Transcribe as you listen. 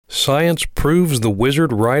Science proves the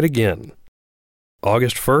wizard right again.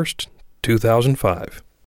 August 1st, 2005.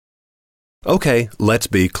 Okay, let's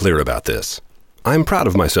be clear about this. I'm proud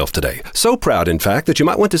of myself today. So proud, in fact, that you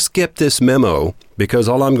might want to skip this memo because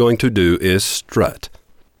all I'm going to do is strut.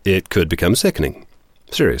 It could become sickening.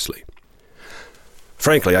 Seriously.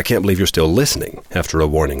 Frankly, I can't believe you're still listening after a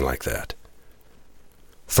warning like that.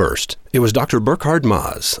 First, it was Dr. Burkhard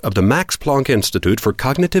Maas of the Max Planck Institute for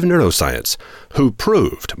Cognitive Neuroscience who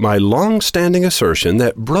proved my long-standing assertion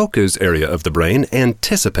that Broca's area of the brain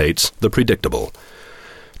anticipates the predictable.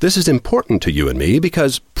 This is important to you and me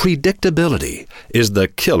because predictability is the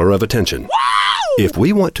killer of attention. If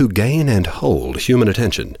we want to gain and hold human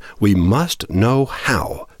attention, we must know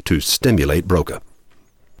how to stimulate Broca.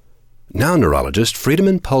 Now neurologist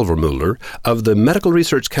Friedemann Pulvermuller of the Medical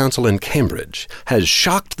Research Council in Cambridge has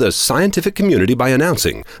shocked the scientific community by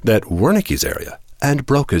announcing that Wernicke's area and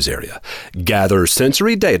Broca's area gather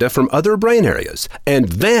sensory data from other brain areas and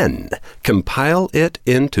then compile it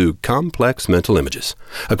into complex mental images.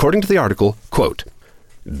 According to the article, quote,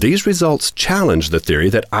 "These results challenge the theory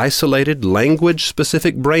that isolated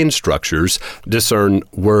language-specific brain structures discern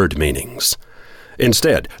word meanings.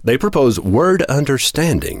 Instead, they propose word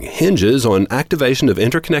understanding hinges on activation of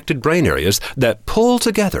interconnected brain areas that pull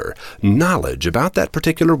together knowledge about that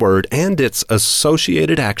particular word and its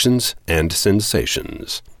associated actions and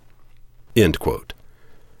sensations." End quote.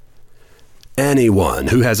 Anyone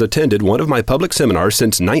who has attended one of my public seminars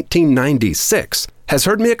since 1996 has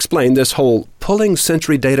heard me explain this whole pulling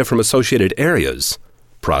sensory data from associated areas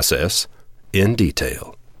process in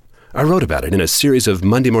detail. I wrote about it in a series of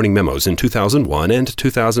Monday morning memos in 2001 and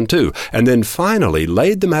 2002, and then finally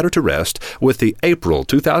laid the matter to rest with the April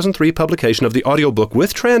 2003 publication of the audiobook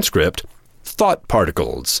with transcript, Thought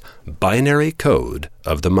Particles, Binary Code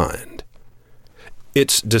of the Mind.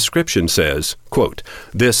 Its description says, quote,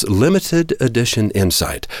 "This limited edition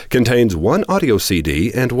insight contains one audio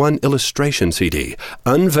CD and one illustration CD,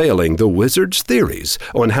 unveiling the wizard's theories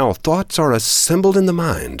on how thoughts are assembled in the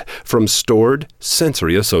mind from stored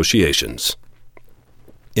sensory associations."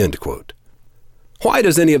 End quote. Why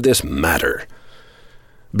does any of this matter?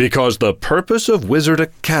 Because the purpose of Wizard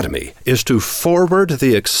Academy is to forward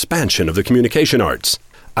the expansion of the communication arts.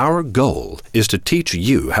 Our goal is to teach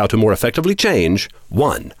you how to more effectively change,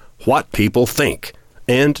 1, what people think,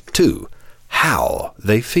 and 2, how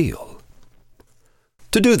they feel.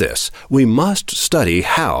 To do this, we must study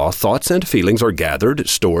how thoughts and feelings are gathered,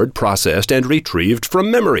 stored, processed, and retrieved from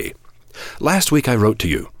memory. Last week I wrote to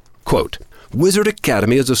you, quote, "Wizard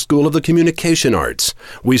Academy is a school of the communication arts.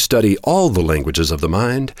 We study all the languages of the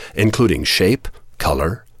mind, including shape,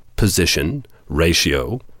 color, position,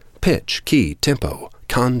 ratio, pitch, key, tempo,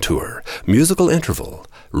 contour, musical interval,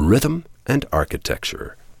 rhythm, and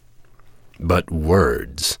architecture." But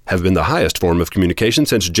words have been the highest form of communication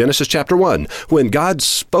since Genesis chapter 1, when God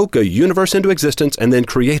spoke a universe into existence and then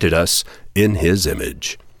created us in His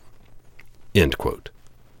image. End quote.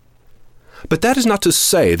 But that is not to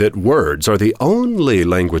say that words are the only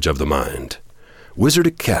language of the mind. Wizard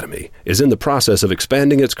Academy is in the process of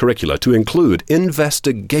expanding its curricula to include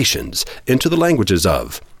investigations into the languages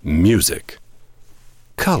of music,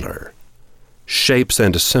 color, shapes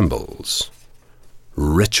and symbols,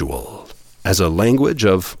 ritual as a language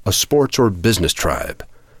of a sports or business tribe,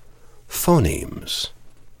 phonemes,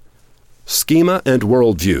 schema and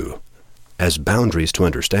worldview as boundaries to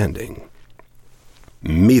understanding,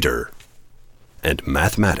 meter and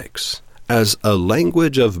mathematics as a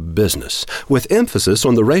language of business, with emphasis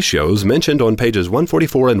on the ratios mentioned on pages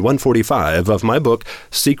 144 and 145 of my book,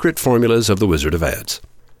 Secret Formulas of the Wizard of Ads.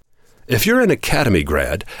 If you're an Academy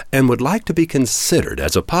grad and would like to be considered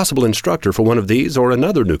as a possible instructor for one of these or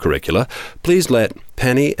another new curricula, please let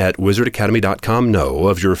Penny at wizardacademy.com know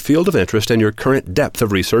of your field of interest and your current depth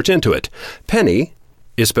of research into it. Penny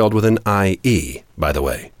is spelled with an I-E, by the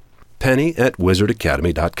way. Penny at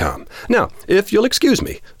wizardacademy.com. Now, if you'll excuse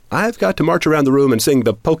me, I've got to march around the room and sing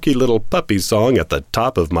the Pokey Little Puppy song at the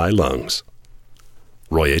top of my lungs.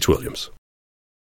 Roy H. Williams.